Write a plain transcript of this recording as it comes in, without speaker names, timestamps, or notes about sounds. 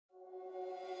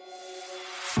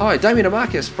Hi, Damien and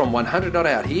Marcus from 100 Not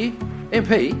Out here.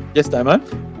 MP, Yes, Damo.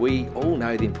 we all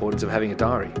know the importance of having a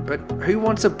diary, but who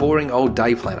wants a boring old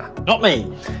day planner? Not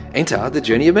me. Enter The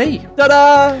Journey of Me,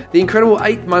 Ta-da! the incredible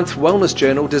 8-month wellness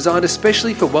journal designed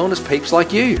especially for wellness peeps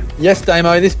like you. Yes,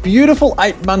 Damo, this beautiful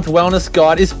 8-month wellness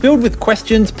guide is filled with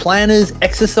questions, planners,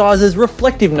 exercises,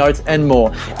 reflective notes, and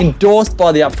more. Endorsed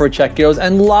by the Up for a Chat girls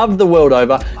and loved the world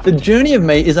over, The Journey of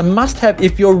Me is a must-have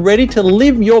if you're ready to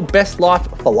live your best life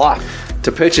for life.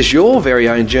 To purchase your very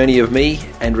own Journey of Me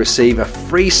and receive a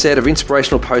free set of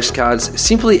inspirational postcards,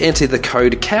 simply enter the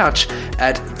code COUCH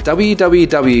at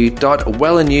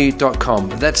www.wellinew.com.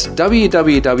 That's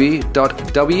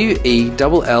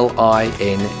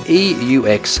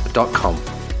www.wellineeux.com.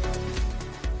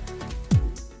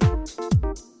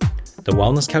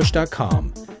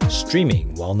 TheWellnessCouch.com,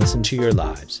 streaming wellness into your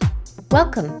lives.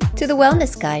 Welcome to the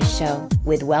Wellness Guys Show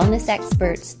with wellness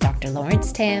experts Dr.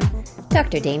 Lawrence Tam,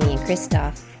 Dr. Damien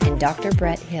Christoph, and Dr.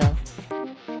 Brett Hill.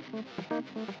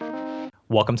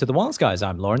 Welcome to The Wellness Guys.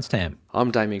 I'm Lawrence Tam. I'm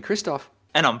Damien Christoph.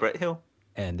 And I'm Brett Hill.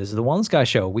 And this is The Wellness Guys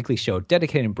Show, a weekly show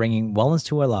dedicated to bringing wellness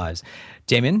to our lives.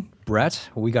 Damien, Brett,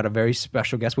 we got a very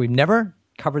special guest. We've never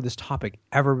covered this topic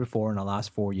ever before in the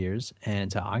last 4 years,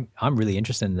 and I'm really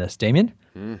interested in this. Damien?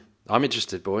 I'm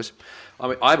interested, boys.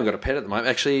 I haven't got a pet at the moment.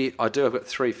 Actually, I do. I've got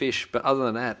 3 fish, but other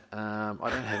than that, I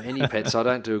don't have any pets. I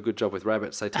don't do a good job with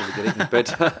rabbits. They tend to get eaten.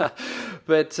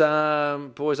 But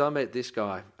boys, I met this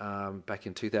guy back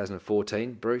in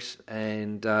 2014, Bruce,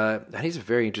 and he's a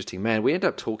very interesting man. We end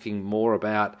up talking more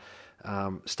about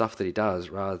stuff that he does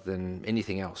rather than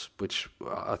anything else, which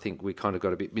I think we kind of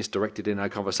got a bit misdirected in our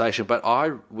conversation. But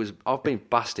I've been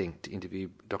busting to interview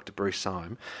Dr. Bruce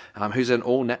Syme, who's an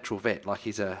all-natural vet. Like,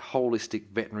 he's a holistic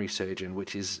veterinary surgeon,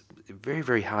 which is very,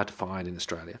 very hard to find in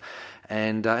Australia.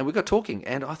 And we got talking,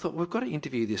 and I thought, we've got to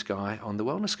interview this guy on the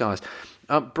Wellness Guys.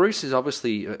 Bruce is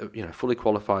obviously fully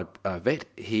qualified vet.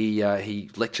 He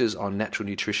lectures on natural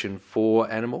nutrition for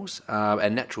animals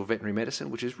and natural veterinary medicine,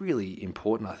 which is really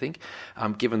important, I think,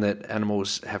 given that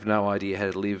animals have no idea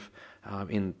how to live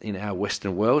in our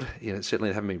Western world. Certainly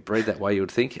they haven't been bred that way, you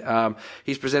would think.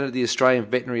 He's presented at the Australian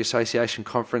Veterinary Association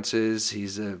conferences.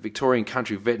 He's a Victorian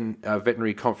Country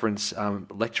Veterinary Conference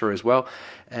lecturer as well,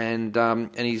 and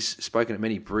he's spoken at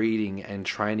many breeding and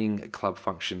training club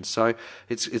functions. So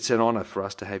it's an honour for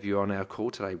us to have you on our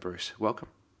call today, Bruce. Welcome.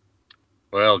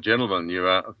 Well, gentlemen, you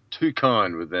are too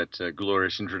kind with that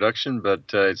glorious introduction, but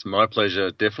it's my pleasure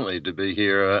definitely to be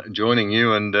here joining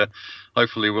you, and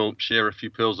hopefully we'll share a few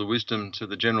pearls of wisdom to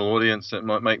the general audience that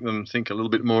might make them think a little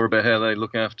bit more about how they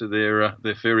look after their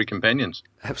furry companions.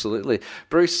 Absolutely.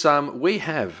 Bruce, we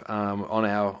have on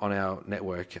our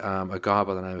network a guy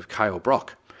by the name of Cale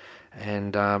Brock,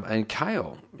 and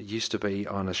Cale used to be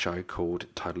on a show called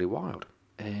Totally Wild.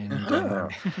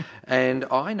 And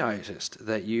I noticed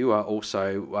that you are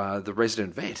also the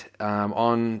resident vet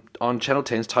on Channel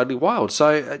 10's Totally Wild.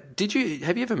 So have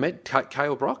you ever met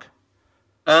Cale Brock?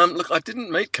 Look, I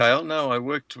didn't meet Cale. No, I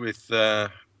worked with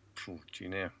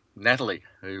Natalie,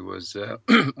 who was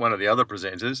one of the other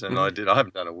presenters, and I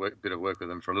haven't done a bit of work with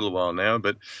them for a little while now,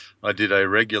 but I did a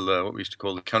regular, what we used to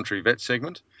call the country vet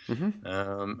segment,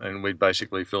 and we'd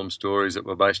basically film stories that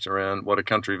were based around what a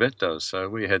country vet does. So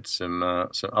we had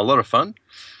a lot of fun,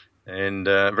 and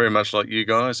very much like you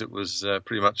guys, it was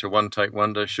pretty much a one-take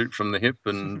wonder, shoot from the hip,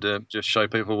 and just show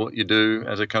people what you do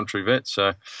as a country vet.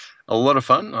 So a lot of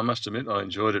fun, I must admit. I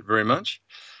enjoyed it very much.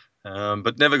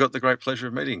 But never got the great pleasure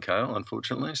of meeting Cale,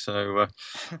 unfortunately. So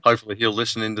hopefully he'll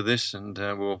listen into this and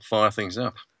we'll fire things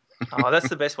up. Oh, that's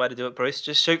the best way to do it, Bruce.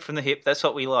 Just shoot from the hip. That's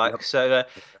what we like. Yep. So,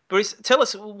 Bruce, tell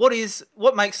us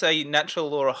what makes a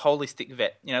natural or a holistic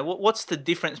vet? What's the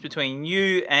difference between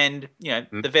you and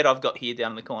the vet I've got here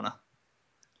down in the corner?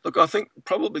 Look, I think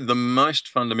probably the most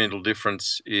fundamental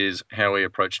difference is how we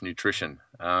approach nutrition.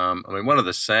 One of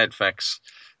the sad facts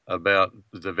about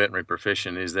the veterinary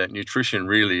profession is that nutrition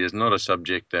really is not a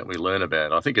subject that we learn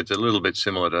about. I think it's a little bit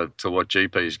similar to what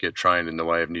GPs get trained in the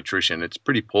way of nutrition. It's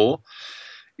pretty poor.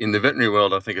 In the veterinary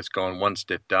world, I think it's gone one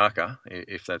step darker,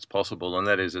 if that's possible, and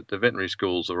that is that the veterinary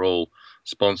schools are all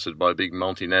sponsored by big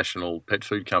multinational pet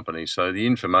food companies. So the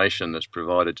information that's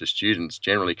provided to students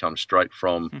generally comes straight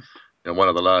from one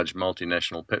of the large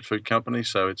multinational pet food companies,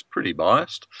 so it's pretty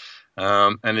biased.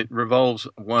 And it revolves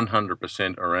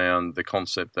 100% around the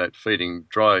concept that feeding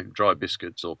dry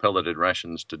biscuits or pelleted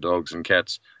rations to dogs and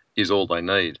cats is all they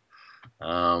need.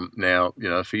 Now,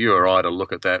 for you or I to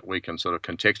look at that, we can sort of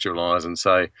contextualize and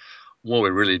say, what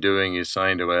we're really doing is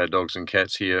saying to our dogs and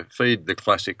cats here, feed the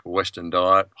classic Western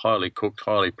diet, highly cooked,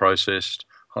 highly processed,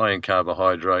 high in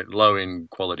carbohydrate, low in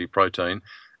quality protein,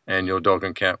 and your dog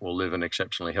and cat will live an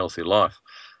exceptionally healthy life.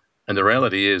 And the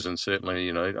reality is, and certainly,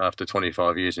 after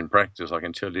 25 years in practice, I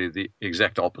can tell you the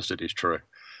exact opposite is true.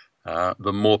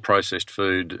 The more processed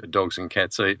food dogs and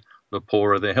cats eat, the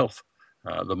poorer their health.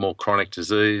 The more chronic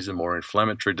disease, the more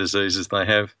inflammatory diseases they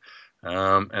have.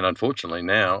 And unfortunately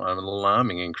now an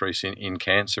alarming increase in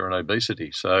cancer and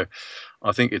obesity. So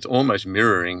I think it's almost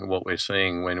mirroring what we're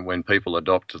seeing when people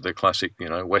adopt the classic,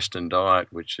 Western diet,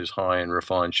 which is high in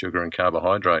refined sugar and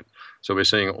carbohydrate. So we're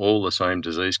seeing all the same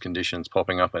disease conditions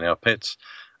popping up in our pets.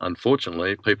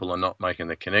 Unfortunately, people are not making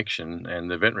the connection,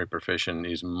 and the veterinary profession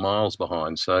is miles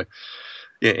behind. So,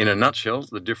 yeah, in a nutshell,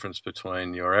 the difference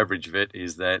between your average vet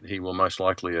is that he will most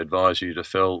likely advise you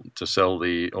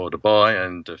to buy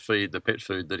and to feed the pet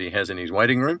food that he has in his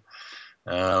waiting room.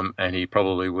 And he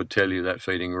probably would tell you that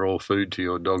feeding raw food to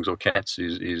your dogs or cats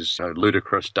is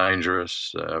ludicrous,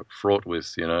 dangerous, fraught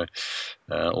with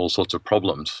all sorts of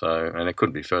problems. So, and it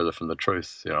couldn't be further from the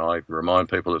truth. I remind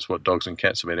people it's what dogs and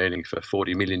cats have been eating for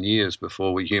 40 million years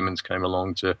before we humans came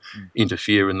along to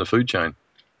interfere in the food chain.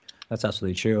 That's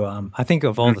absolutely true. I think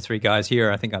of all the three guys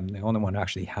here, I think I'm the only one who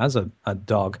actually has a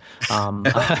dog.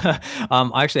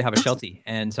 I actually have a Sheltie,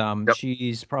 and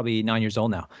she's probably 9 years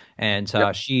old now. And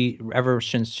she, ever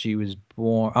since she was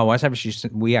born,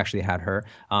 we actually had her.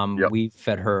 We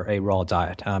fed her a raw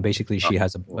diet. Basically, she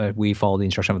has we followed the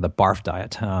instruction of the BARF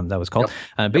diet, that was called.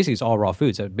 Basically, it's all raw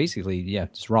food. So basically,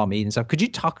 just raw meat and stuff. Could you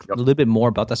talk a little bit more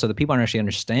about that so that people actually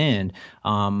understand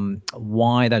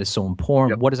why that is so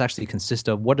important? What does actually consist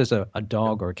of? What does a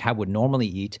dog or a cat would normally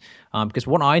eat? Because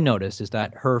what I noticed is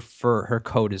that her fur, her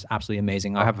coat is absolutely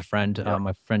amazing. I have a friend,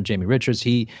 my friend Jamie Richards.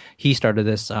 He started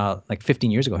this like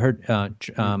 15 years ago.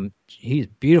 He's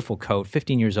beautiful coat,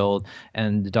 15 years old,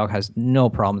 and the dog has no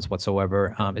problems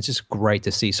whatsoever. It's just great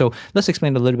to see. So let's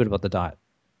explain a little bit about the diet.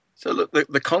 So look,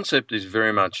 the concept is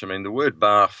very much, the word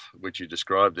BARF, which you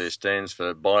described there, stands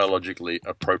for biologically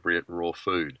appropriate raw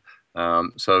food.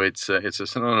 So it's a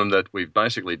synonym that we've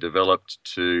basically developed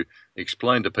to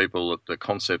explain to people the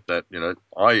concept that,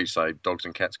 I say dogs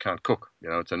and cats can't cook.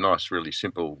 It's a nice, really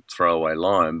simple throwaway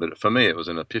line, but for me it was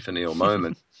an epiphanial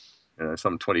moment.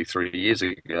 Some 23 years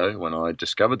ago when I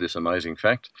discovered this amazing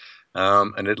fact.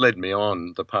 And it led me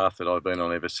on the path that I've been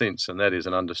on ever since, and that is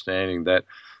an understanding that,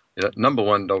 number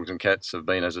one, dogs and cats have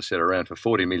been, as I said, around for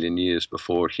 40 million years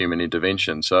before human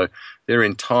intervention. So their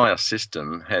entire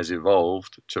system has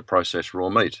evolved to process raw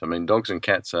meat. Dogs and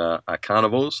cats are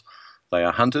carnivores. They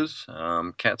are hunters.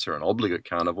 Cats are an obligate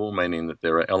carnivore, meaning that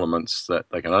there are elements that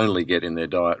they can only get in their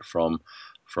diet from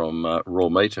raw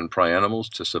meat and prey animals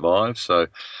to survive. So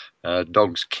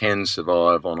dogs can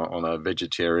survive on a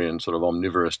vegetarian sort of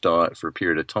omnivorous diet for a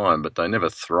period of time, but they never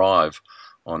thrive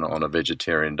on a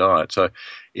vegetarian diet. So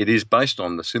it is based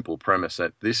on the simple premise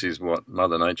that this is what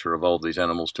Mother Nature evolved these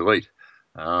animals to eat.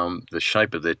 The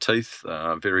shape of their teeth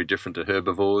are very different to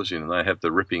herbivores. They have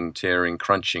the ripping, tearing,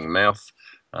 crunching mouth.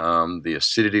 The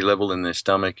acidity level in their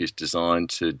stomach is designed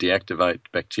to deactivate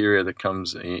bacteria that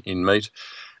comes in meat.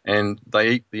 And they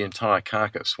eat the entire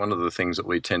carcass. One of the things that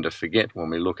we tend to forget when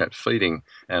we look at feeding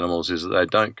animals is that they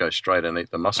don't go straight and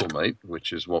eat the muscle meat,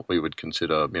 which is what we would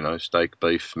consider, steak,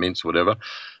 beef, mince, whatever.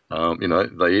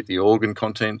 They eat the organ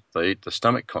content, they eat the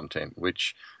stomach content,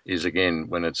 which is, again,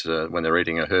 when they're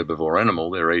eating a herbivore animal,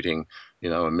 they're eating,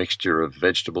 a mixture of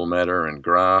vegetable matter and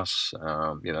grass.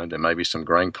 There may be some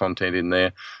grain content in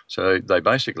there. So they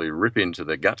basically rip into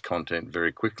the gut content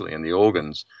very quickly and the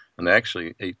organs, and they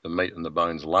actually eat the meat and the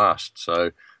bones last.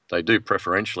 So they do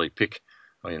preferentially pick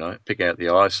out the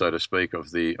eye, so to speak, of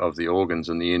the organs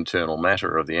and the internal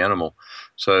matter of the animal.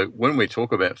 So when we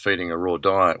talk about feeding a raw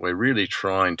diet, we're really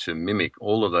trying to mimic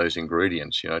all of those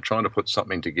ingredients, trying to put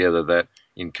something together that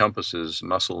encompasses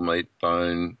muscle, meat,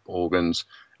 bone, organs,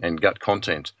 and gut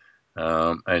content.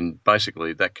 And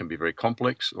basically that can be very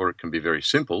complex or it can be very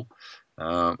simple.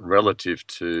 Relative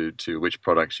to which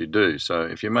products you do. So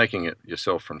if you're making it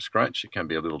yourself from scratch, it can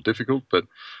be a little difficult, but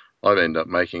I've ended up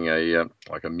making a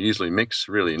muesli mix,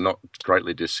 really not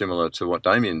greatly dissimilar to what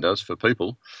Damien does for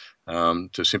people,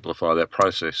 to simplify that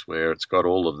process, where it's got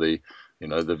all of the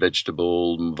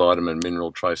vegetable, vitamin,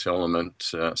 mineral, trace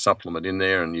element supplement in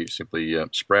there, and you simply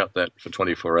sprout that for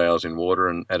 24 hours in water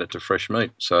and add it to fresh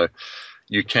meat. So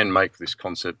you can make this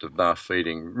concept of BARF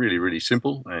feeding really, really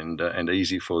simple and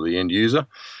easy for the end user.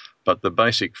 But the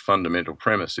basic fundamental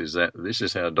premise is that this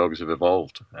is how dogs have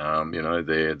evolved. Their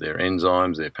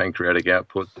enzymes, their pancreatic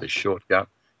output, their short gut,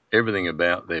 everything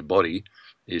about their body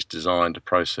is designed to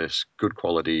process good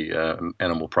quality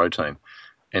animal protein.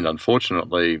 And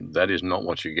unfortunately, that is not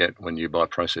what you get when you buy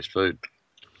processed food.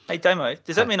 Hey, Damo,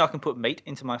 does that mean I can put meat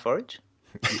into my forage?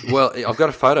 Well, I've got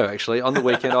a photo actually. On the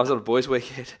weekend, I was on a boys'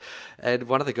 weekend, and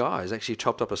one of the guys actually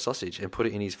chopped up a sausage and put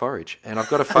it in his forage. And I've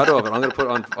got a photo of it. I'm going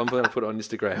to put it on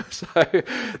Instagram. So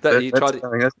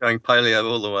that's going paleo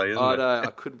all the way, isn't it? I know.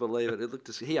 I couldn't believe it. It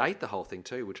looked. He ate the whole thing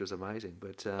too, which was amazing.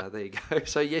 But there you go.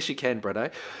 So yes, you can,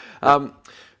 Bretto.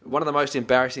 One of the most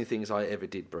embarrassing things I ever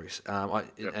did, Bruce,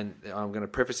 and I'm going to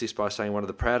preface this by saying one of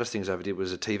the proudest things I ever did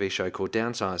was a TV show called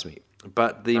Downsize Me.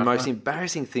 But the most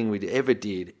embarrassing thing we ever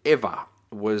did,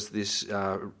 was this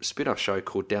spin-off show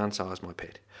called Downsize My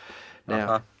Pet.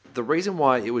 Now, the reason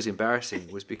why it was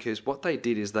embarrassing was because what they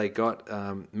did is they got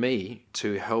me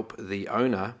to help the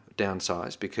owner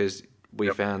downsize because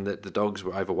we found that the dogs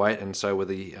were overweight and so were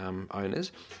the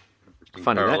owners.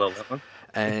 Funny that one.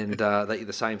 And they eat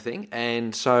the same thing,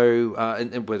 and so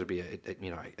and whether it be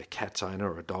a cat's owner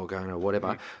or a dog owner or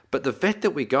whatever, but the vet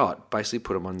that we got basically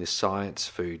put them on this science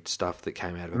food stuff that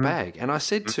came out of a bag, and I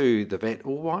said to the vet,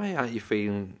 "Well, why aren't you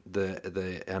feeding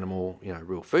the animal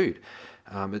real food?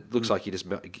 It looks like you're just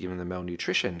giving them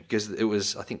malnutrition because it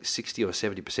was I think 60 or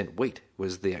 70% wheat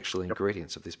was the actual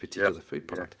ingredients of this particular food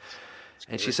product."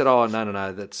 And she said, "Oh,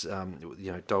 no, that's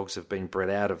dogs have been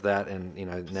bred out of that, and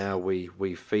now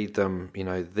we feed them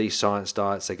these science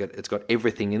diets. It's got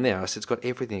everything in there." I said, "It's got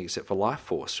everything except for life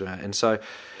force," right? And so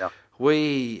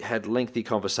we had lengthy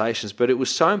conversations, but it was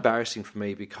so embarrassing for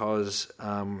me because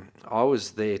I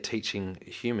was there teaching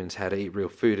humans how to eat real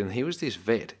food, and he was this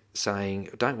vet saying,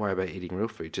 "Don't worry about eating real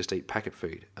food, just eat packet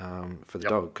food for the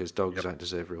dog because dogs don't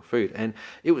deserve real food." And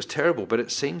it was terrible, but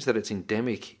it seems that it's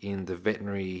endemic in the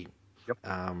veterinary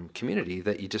community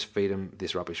that you just feed them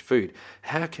this rubbish food.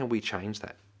 How can we change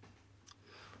that?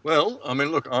 Well, I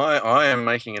mean, look, I am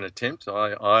making an attempt.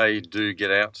 I do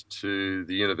get out to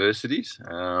the universities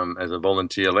as a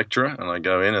volunteer lecturer, and I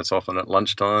go in. It's often at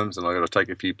lunchtimes, and I've got to take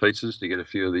a few pizzas to get a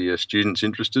few of the students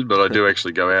interested. But I do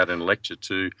actually go out and lecture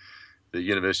to the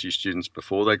university students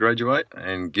before they graduate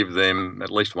and give them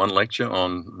at least one lecture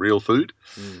on real food.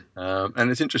 And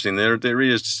it's interesting, their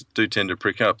ears do tend to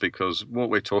prick up because what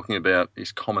we're talking about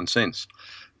is common sense.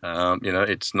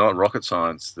 It's not rocket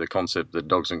science, the concept that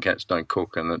dogs and cats don't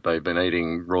cook and that they've been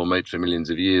eating raw meat for millions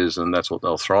of years and that's what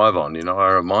they'll thrive on. I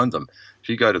remind them, if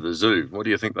you go to the zoo, what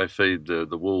do you think they feed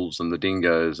the wolves and the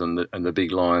dingoes and the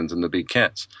big lions and the big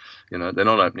cats? They're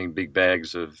not opening big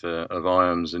bags of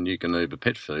Iams and Eukanuba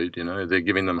pet food. They're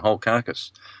giving them whole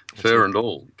carcass, fur and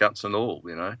all, guts and all,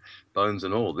 bones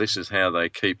and all. This is how they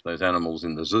keep those animals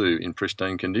in the zoo in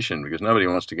pristine condition because nobody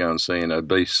wants to go and see an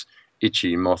obese,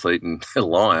 itchy, moth-eaten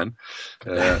lion.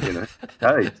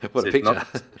 Hey, what a picture.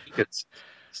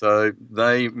 So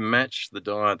they match the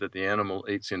diet that the animal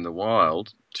eats in the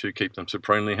wild to keep them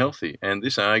supremely healthy. And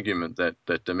this argument that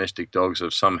domestic dogs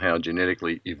have somehow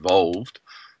genetically evolved,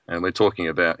 and we're talking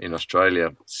about in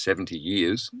Australia 70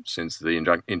 years since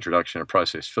the introduction of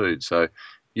processed food. So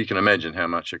you can imagine how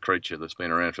much a creature that's been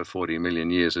around for 40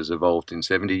 million years has evolved in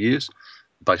 70 years.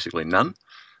 Basically none.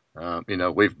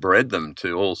 We've bred them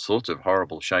to all sorts of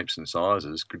horrible shapes and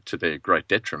sizes to their great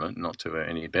detriment, not to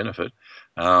any benefit.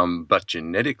 But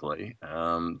genetically,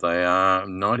 they are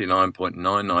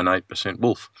 99.998%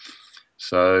 wolf.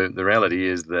 So the reality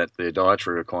is that their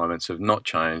dietary requirements have not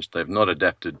changed. They've not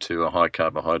adapted to a high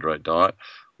carbohydrate diet.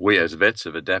 We as vets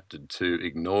have adapted to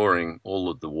ignoring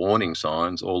all of the warning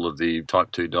signs, all of the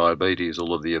type 2 diabetes,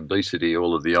 all of the obesity,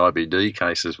 all of the IBD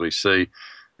cases we see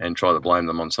and try to blame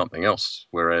them on something else.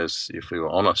 Whereas if we were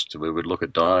honest, we would look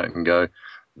at diet and go,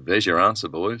 there's your answer,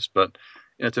 boys. But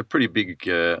it's a pretty big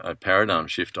paradigm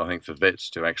shift, I think, for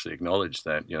vets to actually acknowledge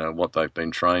that, what they've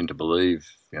been trained to believe,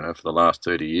 for the last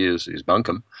 30 years is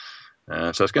bunkum.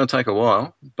 So it's going to take a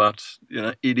while, but,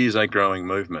 it is a growing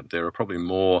movement. There are probably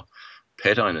more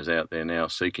pet owners out there now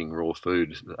seeking raw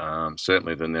food,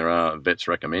 certainly than there are vets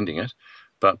recommending it.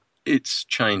 But it's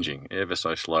changing ever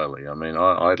so slowly. I mean,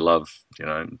 I'd love,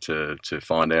 to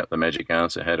find out the magic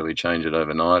answer. How do we change it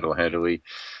overnight, or how do we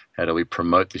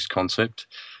promote this concept?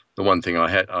 The one thing I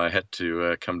had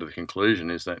to come to the conclusion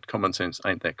is that common sense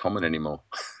ain't that common anymore.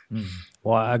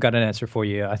 Well, I got an answer for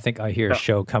you. I think I hear a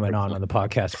show coming on the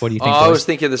podcast. What do you think? I was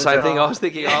thinking the same thing. I was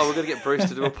thinking, we're going to get Bruce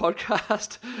to do a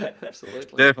podcast.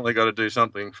 Absolutely. Definitely got to do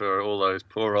something for all those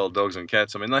poor old dogs and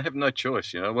cats. I mean, they have no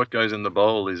choice. What goes in the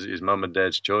bowl is mum and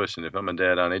dad's choice. And if mum and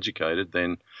dad aren't educated,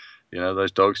 then,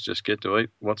 those dogs just get to eat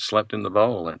what's slapped in the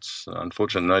bowl. That's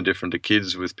unfortunately no different to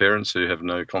kids with parents who have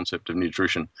no concept of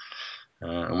nutrition.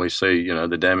 And we see,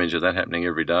 the damage of that happening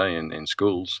every day in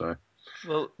schools. So,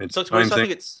 well, Dr. Bruce,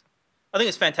 I think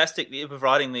it's fantastic that you're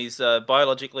providing these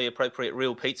biologically appropriate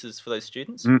real pizzas for those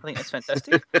students. I think that's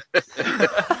fantastic.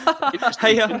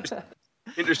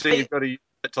 Interesting. You've got to use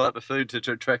that type of food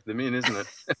to attract them in, isn't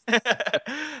it?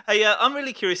 Hey, I'm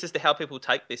really curious as to how people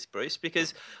take this, Bruce,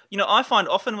 because, I find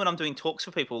often when I'm doing talks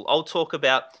for people, I'll talk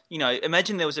about,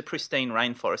 imagine there was a pristine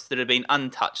rainforest that had been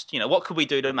untouched. What could we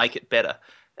do to make it better?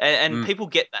 And people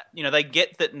get that. They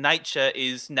get that nature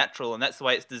is natural and that's the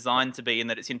way it's designed to be and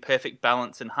that it's in perfect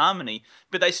balance and harmony.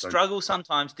 But they struggle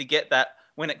sometimes to get that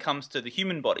when it comes to the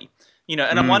human body.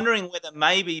 And I'm wondering whether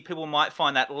maybe people might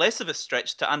find that less of a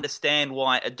stretch to understand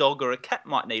why a dog or a cat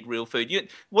might need real food.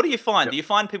 What do you find? Yep. Do you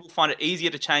find people find it easier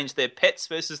to change their pets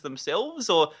versus themselves,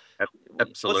 or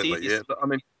absolutely? Yeah, I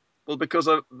mean, well, because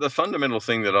the fundamental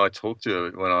thing that I talk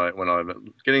to when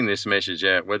I'm getting this message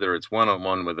out, whether it's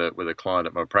one-on-one with a client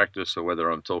at my practice or whether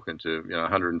I'm talking to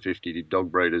 150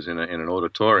 dog breeders in an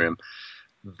auditorium.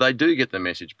 They do get the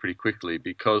message pretty quickly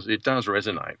because it does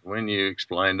resonate when you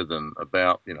explain to them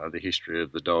about, the history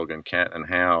of the dog and cat and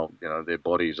how, their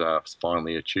bodies are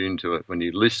finely attuned to it. When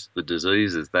you list the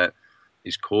diseases that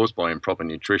is caused by improper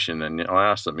nutrition, and I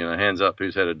ask them, hands up,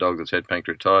 who's had a dog that's had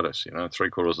pancreatitis?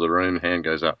 3/4 of the room, hand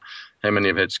goes up. How many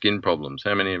have had skin problems?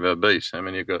 How many have obese? How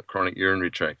many have got chronic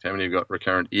urinary tract? How many have got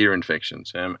recurrent ear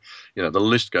infections? The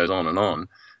list goes on.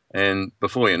 And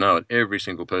before you know it, every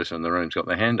single person in the room's got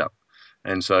their hand up.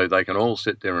 And so they can all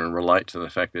sit there and relate to the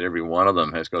fact that every one of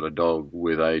them has got a dog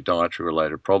with a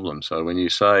dietary-related problem. So when you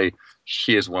say,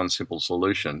 here's one simple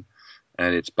solution,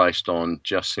 and it's based on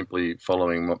just simply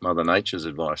following what Mother Nature's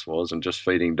advice was and just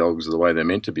feeding dogs the way they're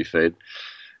meant to be fed,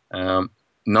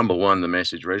 number one, the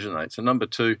message resonates. And number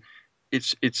two,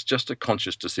 it's just a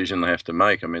conscious decision they have to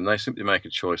make. I mean, they simply make a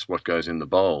choice what goes in the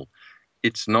bowl.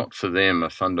 It's not for them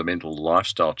a fundamental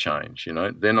lifestyle change.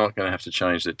 They're not going to have to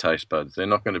change their taste buds. They're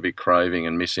not going to be craving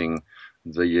and missing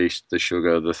the yeast, the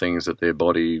sugar, the things that their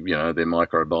body, their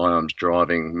microbiome's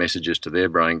driving messages to their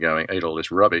brain going, eat all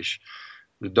this rubbish.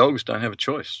 The dogs don't have a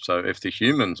choice. So if the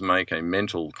humans make a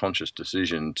mental, conscious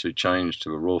decision to change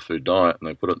to a raw food diet and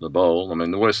they put it in the bowl, I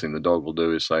mean, the worst thing the dog will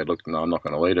do is say, look, no, I'm not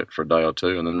going to eat it for a day or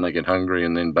two, and then they get hungry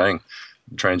and then bang,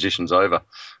 transition's over.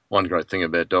 One great thing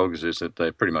about dogs is that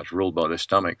they're pretty much ruled by their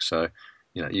stomach. So,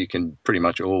 you can pretty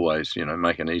much always,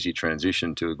 make an easy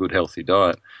transition to a good, healthy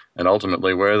diet. And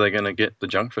ultimately, where are they going to get the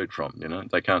junk food from?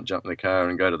 They can't jump in the car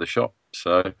and go to the shop.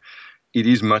 So it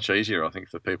is much easier, I think,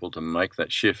 for people to make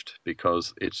that shift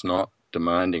because it's not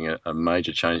demanding a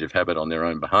major change of habit on their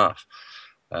own behalf.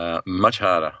 Much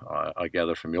harder, I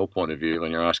gather, from your point of view,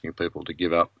 when you're asking people to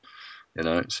give up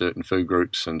certain food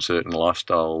groups and certain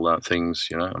lifestyle things.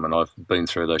 I mean, I've been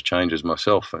through those changes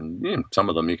myself, and some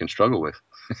of them you can struggle with.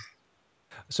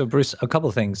 So, Bruce, a couple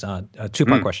of things. A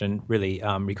two-part question, really,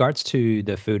 regards to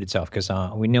the food itself, because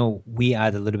we know we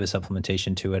add a little bit of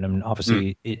supplementation to it, and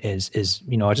obviously it is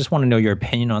I just want to know your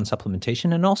opinion on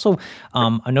supplementation, and also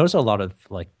I notice a lot of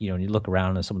you look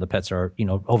around and some of the pets are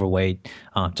overweight,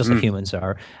 just like humans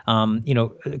are.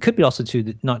 It could be also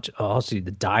not obviously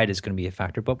the diet is going to be a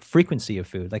factor, but frequency of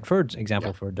food. Like for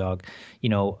example, for a dog,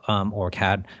 or a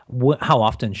cat, how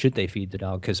often should they feed the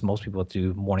dog? Because most people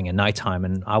do morning and nighttime,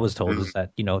 and I was told is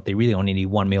that they really only need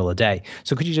one meal a day.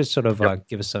 So could you just sort of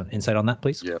give us some insight on that,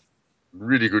 please? Yeah,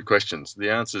 really good questions.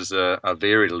 The answers are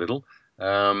varied a little.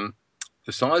 The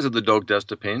size of the dog does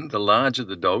depend. The larger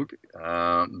the dog,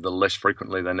 the less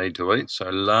frequently they need to eat. So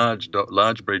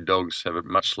large breed dogs have a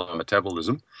much slower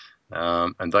metabolism,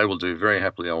 and they will do very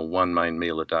happily on one main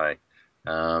meal a day.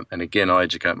 And again, I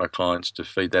educate my clients to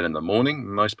feed that in the morning.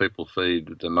 Most people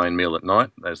feed the main meal at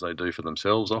night, as they do for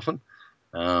themselves often.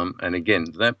 And again,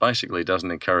 that basically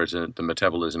doesn't encourage the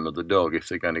metabolism of the dog if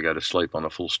they're going to go to sleep on a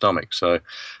full stomach. So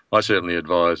I certainly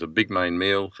advise a big main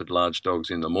meal for large dogs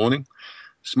in the morning.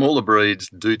 Smaller breeds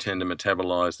do tend to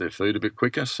metabolize their food a bit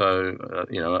quicker. So,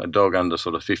 a dog under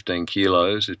sort of 15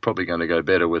 kilos is probably going to go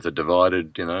better with a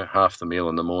divided, half the meal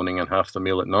in the morning and half the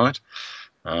meal at night.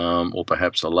 Or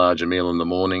perhaps a larger meal in the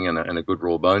morning and a good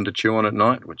raw bone to chew on at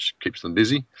night, which keeps them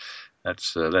busy.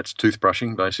 That's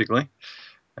toothbrushing, basically.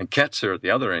 And cats are at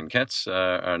the other end. Cats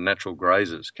are natural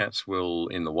grazers. Cats will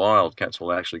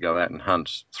actually go out and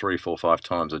hunt 3, 4, 5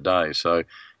 times a day. So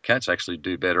cats actually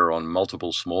do better on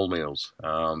multiple small meals.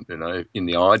 In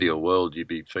the ideal world, you'd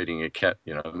be feeding a cat,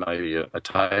 maybe a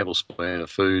tablespoon of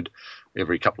food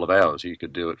every couple of hours. You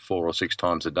could do it 4 or 6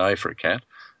 times a day for a cat.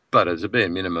 But as a bare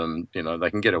minimum, they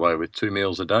can get away with 2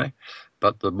 meals a day.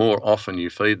 But the more often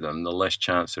you feed them, the less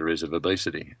chance there is of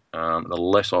obesity. The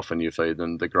less often you feed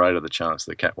them, the greater the chance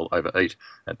the cat will overeat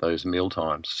at those meal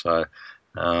times. So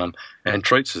And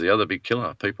treats is the other big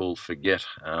killer. People forget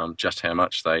just how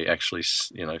much they actually,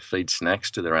 feed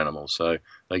snacks to their animals. So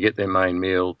they get their main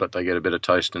meal, but they get a bit of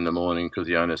toast in the morning because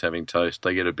the owner's having toast.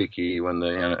 They get a bicky when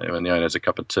the owner has a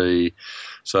cup of tea.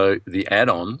 So the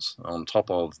add-ons on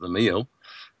top of the meal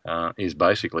is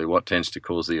basically what tends to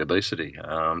cause the obesity.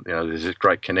 There's a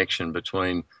great connection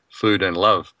between food and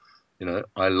love.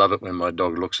 I love it when my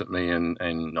dog looks at me and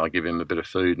I give him a bit of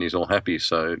food and he's all happy.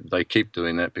 So they keep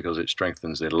doing that because it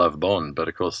strengthens their love bond. But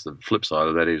of course, the flip side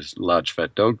of that is large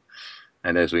fat dog.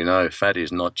 And as we know, fat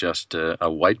is not just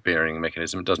a weight-bearing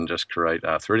mechanism. It doesn't just create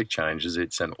arthritic changes.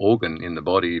 It's an organ in the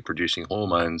body producing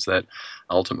hormones that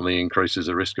ultimately increases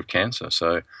the risk of cancer.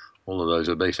 So all of those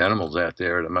obese animals out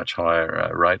there at a much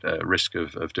higher risk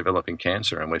of developing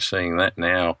cancer. And we're seeing that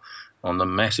now on the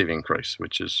massive increase,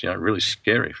 which is really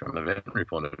scary from a veterinary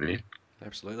point of view.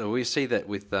 Absolutely. We see that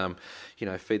with,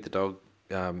 feed the dog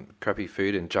crappy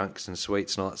food and junks and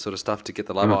sweets and all that sort of stuff to get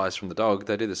the love eyes from the dog.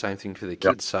 They do the same thing for their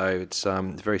kids, so it's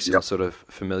very similar sort of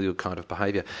familial kind of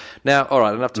behaviour. Now, all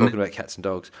right, enough talking about cats and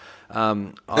dogs.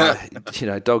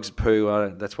 Dogs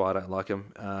poo. That's why I don't like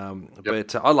them.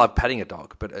 But I love patting a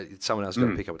dog, but someone else got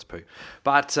to pick up its poo.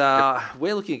 But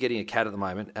we're looking at getting a cat at the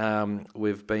moment.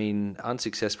 We've been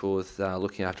unsuccessful with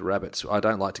looking after rabbits. I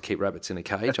don't like to keep rabbits in a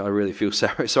cage. I really feel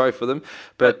sorry for them,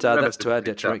 but that's to our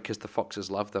detriment because the foxes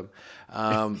love them.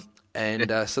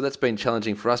 So that's been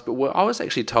challenging for us. But I was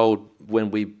actually told when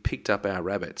we picked up our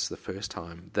rabbits the first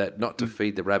time that not to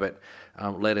feed the rabbit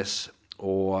lettuce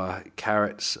or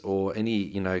carrots or any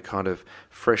kind of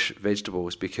fresh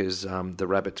vegetables because the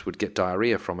rabbits would get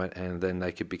diarrhea from it and then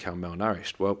they could become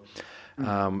malnourished. Well,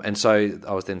 and so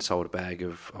I was then sold a bag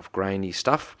of grainy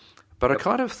stuff. But I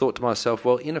kind of thought to myself,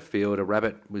 well, in a field, a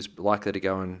rabbit was likely to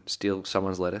go and steal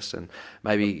someone's lettuce and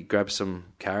maybe grab some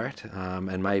carrot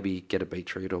and maybe get a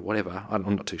beetroot or whatever.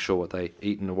 I'm not too sure what they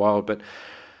eat in the wild, but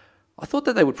I thought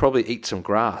that they would probably eat some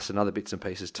grass and other bits and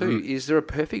pieces too. Is there a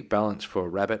perfect balance for a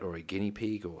rabbit or a guinea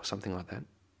pig or something like that?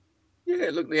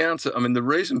 Yeah, look, the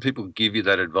reason people give you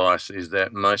that advice is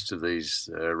that most of these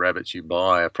rabbits you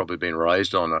buy have probably been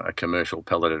raised on a commercial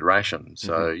pelleted ration.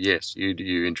 So, yes,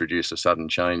 you introduce a sudden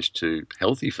change to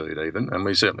healthy food even, and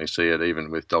we certainly see it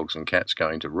even with dogs and cats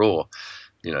going to raw.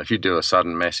 If you do a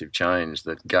sudden massive change,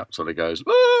 the gut sort of goes,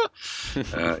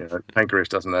 pancreas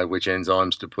doesn't know which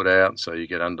enzymes to put out, so you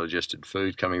get undigested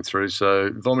food coming through.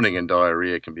 So vomiting and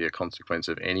diarrhea can be a consequence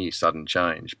of any sudden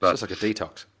change. But it's just like a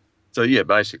detox. So, yeah,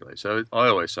 basically. So I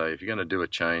always say if you're going to do a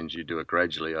change, you do it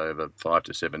gradually over 5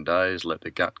 to 7 days, let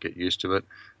the gut get used to it.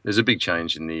 There's a big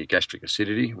change in the gastric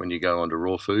acidity when you go onto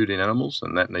raw food in animals,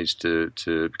 and that needs to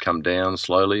come down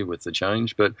slowly with the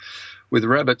change. But with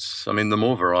rabbits, the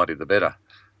more variety, the better.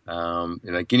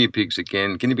 Guinea pigs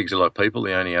are like people,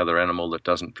 the only other animal that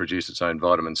doesn't produce its own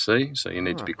vitamin C. So you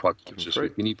need to be quite conscious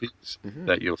with guinea pigs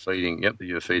that you're feeding.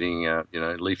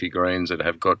 Leafy greens that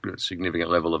have got a significant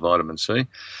level of vitamin C.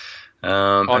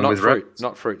 Not fruit.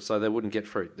 Not fruit. So they wouldn't get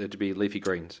fruit. They'd be leafy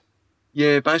greens.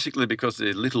 Yeah, basically because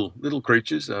they're little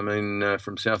creatures.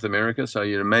 From South America. So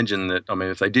you'd imagine that.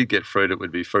 If they did get fruit, it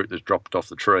would be fruit that's dropped off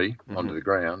the tree onto the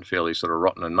ground, fairly sort of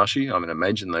rotten and mushy.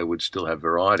 Imagine they would still have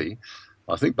variety.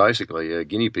 I think basically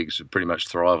guinea pigs would pretty much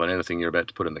thrive on anything you're about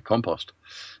to put in the compost,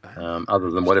 other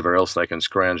than whatever else they can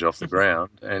scrounge off the ground.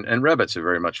 And rabbits are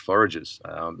very much foragers.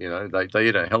 They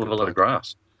eat a hell of a lot of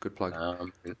grass. Good plug.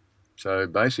 So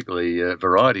basically,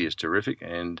 variety is terrific,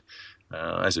 and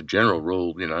as a general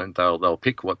rule, they'll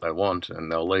pick what they want and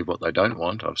they'll leave what they don't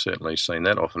want. I've certainly seen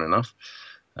that often enough.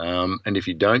 And if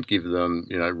you don't give them,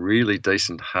 really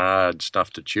decent hard stuff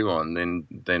to chew on,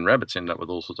 then rabbits end up with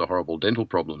all sorts of horrible dental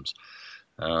problems.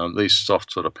 These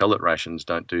soft sort of pellet rations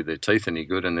don't do their teeth any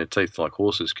good, and their teeth, like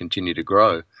horses, continue to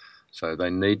grow. So they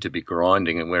need to be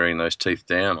grinding and wearing those teeth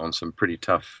down on some pretty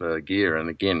tough gear. And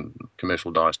again,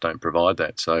 commercial diets don't provide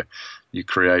that. So you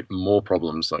create more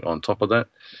problems on top of that.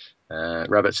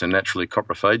 Rabbits are naturally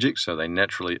coprophagic, so they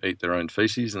naturally eat their own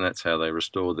feces, and that's how they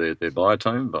restore their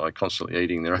biotome, by constantly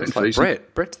eating their own feces.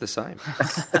 Like Brett's the same.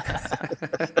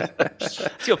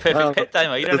 It's your perfect pet,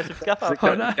 Damo. You don't have to pick up.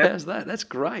 Oh, no, how's that? That's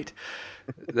great.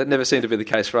 That never seemed to be the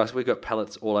case for us. We've got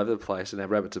pellets all over the place, and our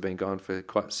rabbits have been gone for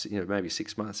quite, maybe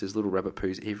 6 months. There's little rabbit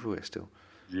poos everywhere still.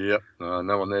 Yep.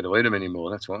 No one there to eat them anymore,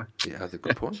 that's why. Yeah, that's a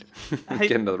good point.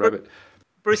 Get another rabbit.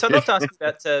 Bruce, I'd love to ask you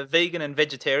about vegan and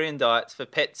vegetarian diets for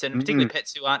pets, and particularly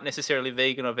pets who aren't necessarily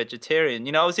vegan or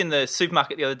vegetarian. I was in the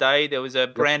supermarket the other day. There was a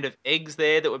brand of eggs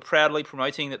there that were proudly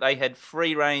promoting that they had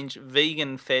free-range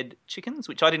vegan-fed chickens,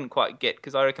 which I didn't quite get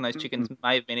because I reckon those chickens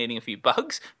may have been eating a few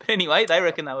bugs. But anyway, they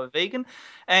reckon they were vegan.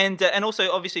 And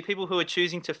also, obviously, people who are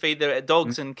choosing to feed their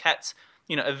dogs and cats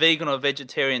a vegan or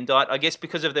vegetarian diet, I guess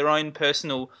because of their own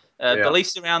personal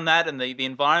beliefs around that and the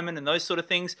environment and those sort of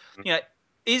things.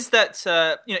 Is that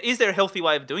is there a healthy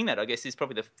way of doing that? I guess is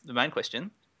probably the main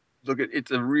question. Look, it's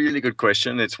a really good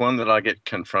question. It's one that I get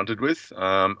confronted with.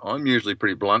 I'm usually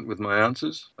pretty blunt with my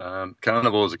answers.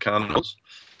 Carnivores are carnivores.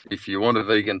 If you want a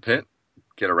vegan pet,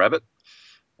 get a rabbit.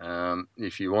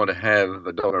 If you want to have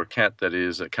a dog or a cat that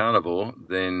is a carnivore,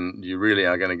 then you really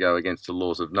are going to go against the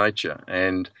laws of nature.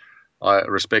 And I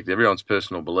respect everyone's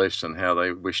personal beliefs and how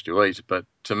they wish to eat. But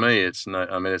to me, it's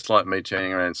like me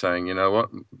turning around and saying, you know what,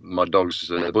 my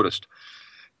dog's a Buddhist.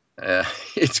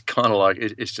 It's kind of like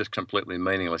it's just completely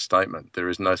meaningless statement. There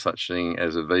is no such thing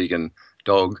as a vegan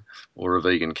dog or a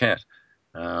vegan cat.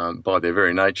 By their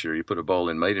very nature, you put a bowl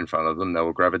of meat in front of them, they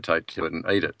will gravitate to it and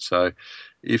eat it. So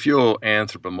if you're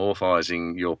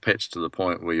anthropomorphizing your pets to the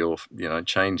point where you're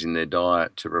changing their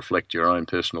diet to reflect your own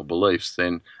personal beliefs,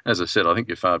 then, as I said, I think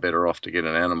you're far better off to get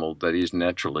an animal that is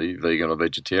naturally vegan or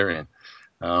vegetarian.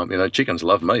 Chickens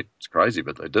love meat. It's crazy,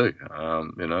 but they do.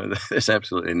 There's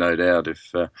absolutely no doubt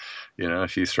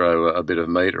if you throw a bit of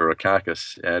meat or a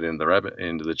carcass out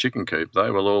into the chicken coop,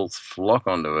 they will all flock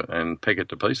onto it and peck it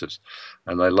to pieces.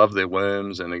 And they love their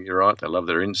worms, and you're right, they love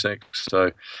their insects.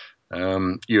 So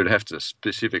you would have to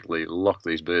specifically lock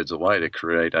these birds away to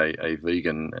create a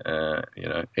vegan,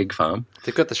 egg farm.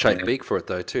 They've got the shaped beak for it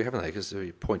though too, haven't they? Because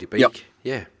the pointy beak. Yep.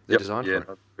 Yeah, they're designed for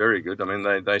it. Very good. I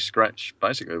mean, they scratch,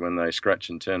 basically when they scratch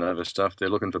and turn over stuff, they're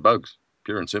looking for bugs,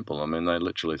 pure and simple. I mean, they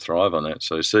literally thrive on that.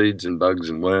 So seeds and bugs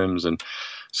and worms. And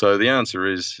so the answer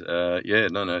is, I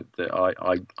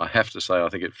have to say I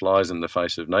think it flies in the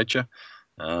face of nature.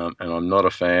 And I'm not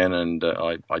a fan, and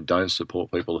I don't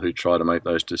support people who try to make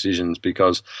those decisions,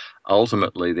 because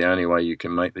ultimately the only way you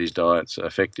can make these diets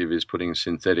effective is putting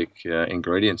synthetic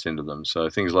ingredients into them. So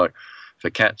things like, for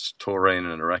cats, taurine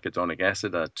and arachidonic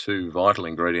acid are two vital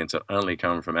ingredients that only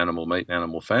come from animal meat and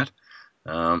animal fat.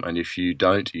 And if you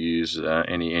don't use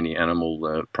any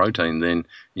animal protein, then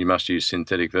you must use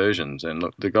synthetic versions. And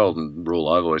look, the golden rule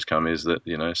I've always come is that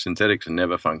synthetics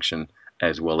never function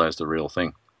as well as the real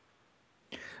thing.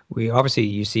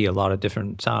 You see a lot of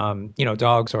different,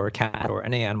 dogs or a cat or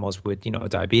any animals with,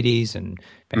 diabetes and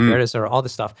pancreatitis or all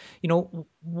this stuff.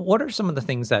 What are some of the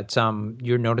things that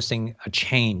you're noticing a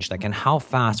change? Like, and how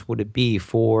fast would it be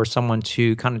for someone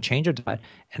to kind of change their diet?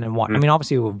 And then what? I mean,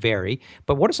 obviously it will vary,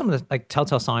 but what are some of the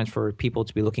telltale signs for people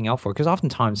to be looking out for? Because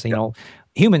oftentimes,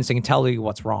 humans, they can tell you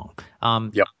what's wrong.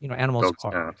 Animals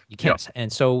you can't. Yep.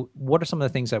 And so what are some of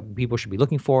the things that people should be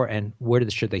looking for, and where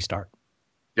should they start?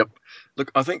 Yep.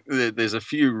 Look, I think there's a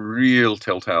few real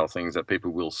telltale things that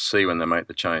people will see when they make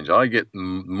the change. I get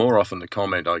more often the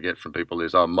comment I get from people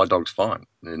is, "Oh, my dog's fine.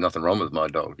 There's nothing wrong with my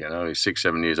dog. He's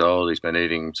 6-7 years old. He's been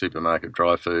eating supermarket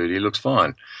dry food. He looks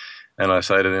fine." And I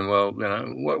say to them, "Well,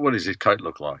 what does his coat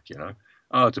look like?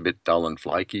 Oh, it's a bit dull and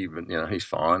flaky, but he's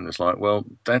fine." It's like, well,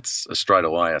 that's straight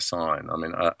away a sign. I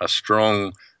mean, a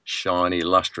strong, shiny,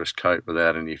 lustrous coat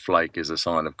without any flake is a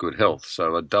sign of good health.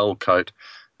 So a dull coat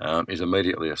is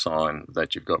immediately a sign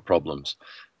that you've got problems.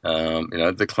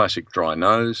 The classic dry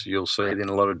nose, you'll see it in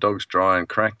a lot of dogs, dry and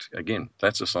cracked. Again,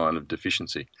 that's a sign of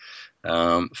deficiency.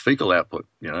 Fecal output,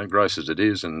 gross as it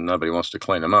is, and nobody wants to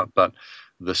clean them up, but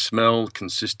the smell,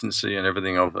 consistency, and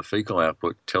everything of the fecal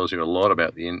output tells you a lot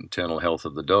about the internal health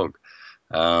of the dog.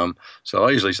 So I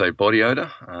usually say body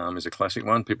odor is a classic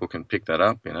one. People can pick that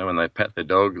up, when they pat their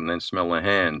dog and then smell their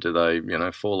hand. Do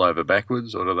they, fall over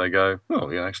backwards, or do they go,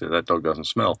 "Oh, actually that dog doesn't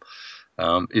smell"?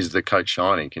 Is the coat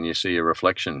shiny? Can you see a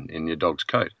reflection in your dog's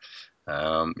coat?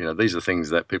 These are things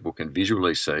that people can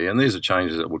visually see, and these are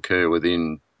changes that will occur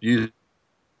within years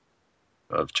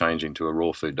of changing to a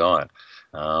raw food diet.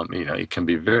 It can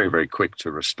be very, very quick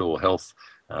to restore health.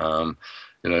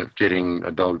 Getting a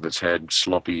dog that's had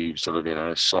sloppy,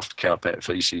 soft cowpat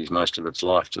feces most of its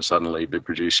life to suddenly be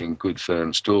producing good,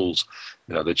 firm stools,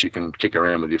 that you can kick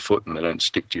around with your foot and they don't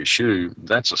stick to your shoe,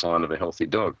 that's a sign of a healthy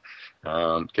dog.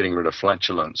 Getting rid of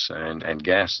flatulence and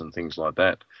gas and things like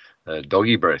that.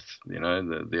 Doggy breath,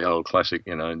 the old classic,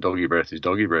 doggy breath is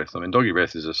doggy breath. I mean, doggy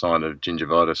breath is a sign of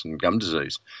gingivitis and gum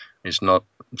disease. It's not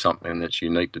something that's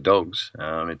unique to dogs.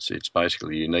 It's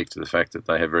basically unique to the fact that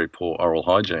they have very poor oral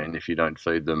hygiene if you don't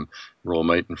feed them raw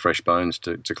meat and fresh bones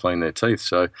to clean their teeth.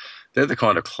 So they're the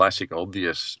kind of classic,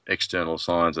 obvious external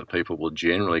signs that people will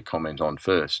generally comment on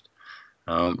first.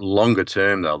 Longer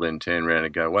term, they'll then turn around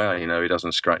and go, "Wow, he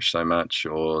doesn't scratch so much,"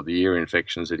 or "the ear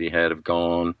infections that he had have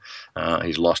gone.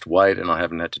 He's lost weight and I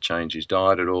haven't had to change his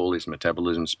diet at all. His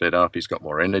metabolism's sped up. He's got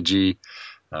more energy.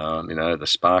 The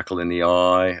sparkle in the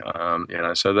eye."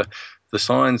 So the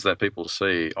signs that people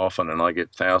see often, and I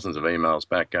get thousands of emails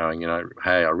back going,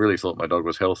 hey, I really thought my dog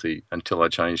was healthy until I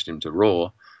changed him to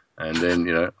raw. And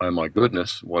then, oh my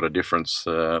goodness, what a difference,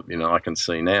 I can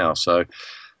see now. So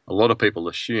a lot of people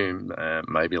assume,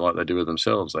 maybe like they do with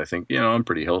themselves, they think, I'm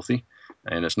pretty healthy.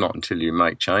 And it's not until you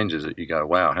make changes that you go,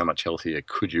 wow, how much healthier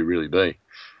could you really be?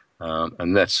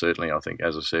 And that's certainly, I think,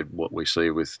 as I said, what we see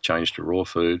with change to raw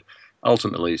food.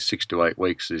 Ultimately, 6 to 8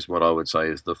 weeks is what I would say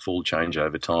is the full change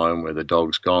over time, where the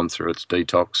dog's gone through its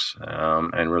detox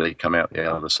and really come out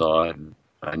the other side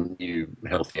a new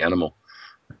healthy animal.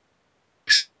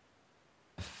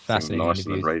 Fascinating. Nicer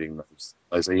than reading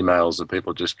those emails that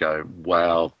people just go,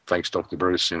 wow, thanks, Dr.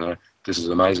 Bruce, this is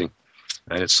amazing.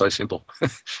 And it's so simple.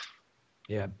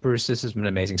 Yeah, Bruce, this has been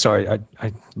amazing. Sorry, I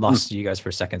lost you guys for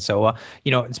a second. So,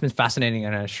 it's been fascinating,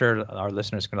 and I'm sure our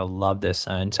listeners are going to love this.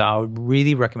 And I would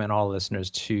really recommend all listeners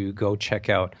to go check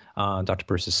out Dr.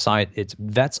 Bruce's site. It's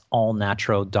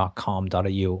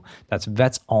vetsallnatural.com.au. That's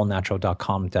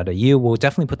vetsallnatural.com.au. We'll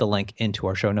definitely put the link into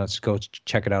our show notes. Go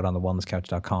check it out on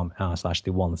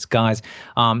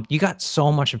thewellnesscouch.com/thewellnessguys. You got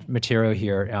so much material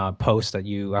here, posts that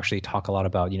you actually talk a lot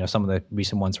about. Some of the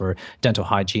recent ones were dental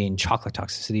hygiene, chocolate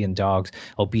toxicity in dogs,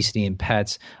 obesity in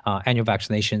pets, annual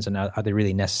vaccinations, and are they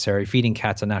really necessary? Feeding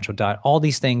cats a natural diet. All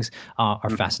these things are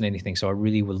fascinating things. So I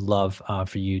really would love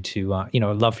for you to,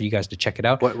 love for you guys to check it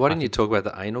out. Why didn't you talk about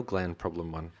the anal gland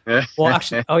problem one? Well,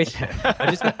 actually,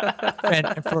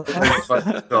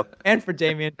 and for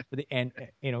Damien for the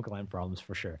anal gland problems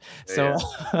for sure. So,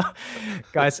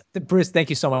 guys, Bruce, thank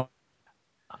you so much,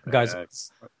 guys.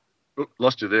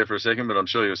 Lost you there for a second, but I'm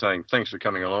sure you were saying thanks for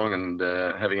coming along and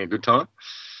having a good time.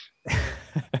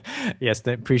 Yes,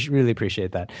 really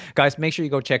appreciate that. Guys, make sure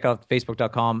you go check out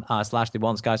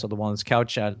facebook.com/thewellnessguys or the Wellness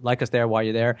Couch. Like us there while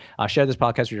you're there. Share this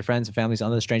podcast with your friends and families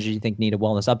and other strangers you think need a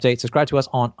wellness update. Subscribe to us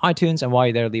on iTunes, and while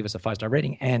you're there, leave us a 5-star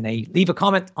rating and leave a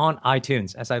comment on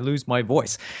iTunes as I lose my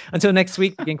voice. Until next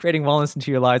week, begin creating wellness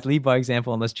into your lives. Lead by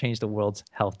example, and let's change the world's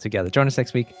health together. Join us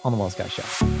next week on the Wellness Guys Show.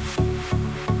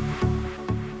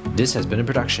 This has been a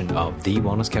production of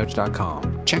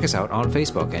TheWellnessCouch.com. Check us out on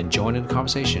Facebook and join in the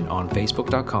conversation on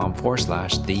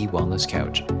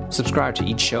Facebook.com/TheWellnessCouch. Subscribe to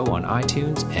each show on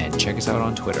iTunes and check us out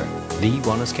on Twitter. The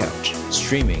Wellness Couch,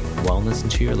 streaming wellness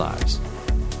into your lives.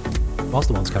 Whilst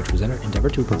the Wellness Couch presenter endeavor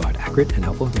to provide accurate and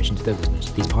helpful information to their listeners,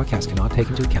 these podcasts cannot take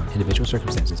into account individual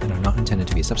circumstances and are not intended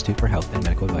to be a substitute for health and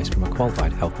medical advice from a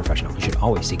qualified health professional. You should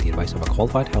always seek the advice of a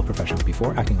qualified health professional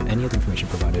before acting on any of the information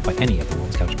provided by any of the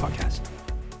Wellness Couch podcasts.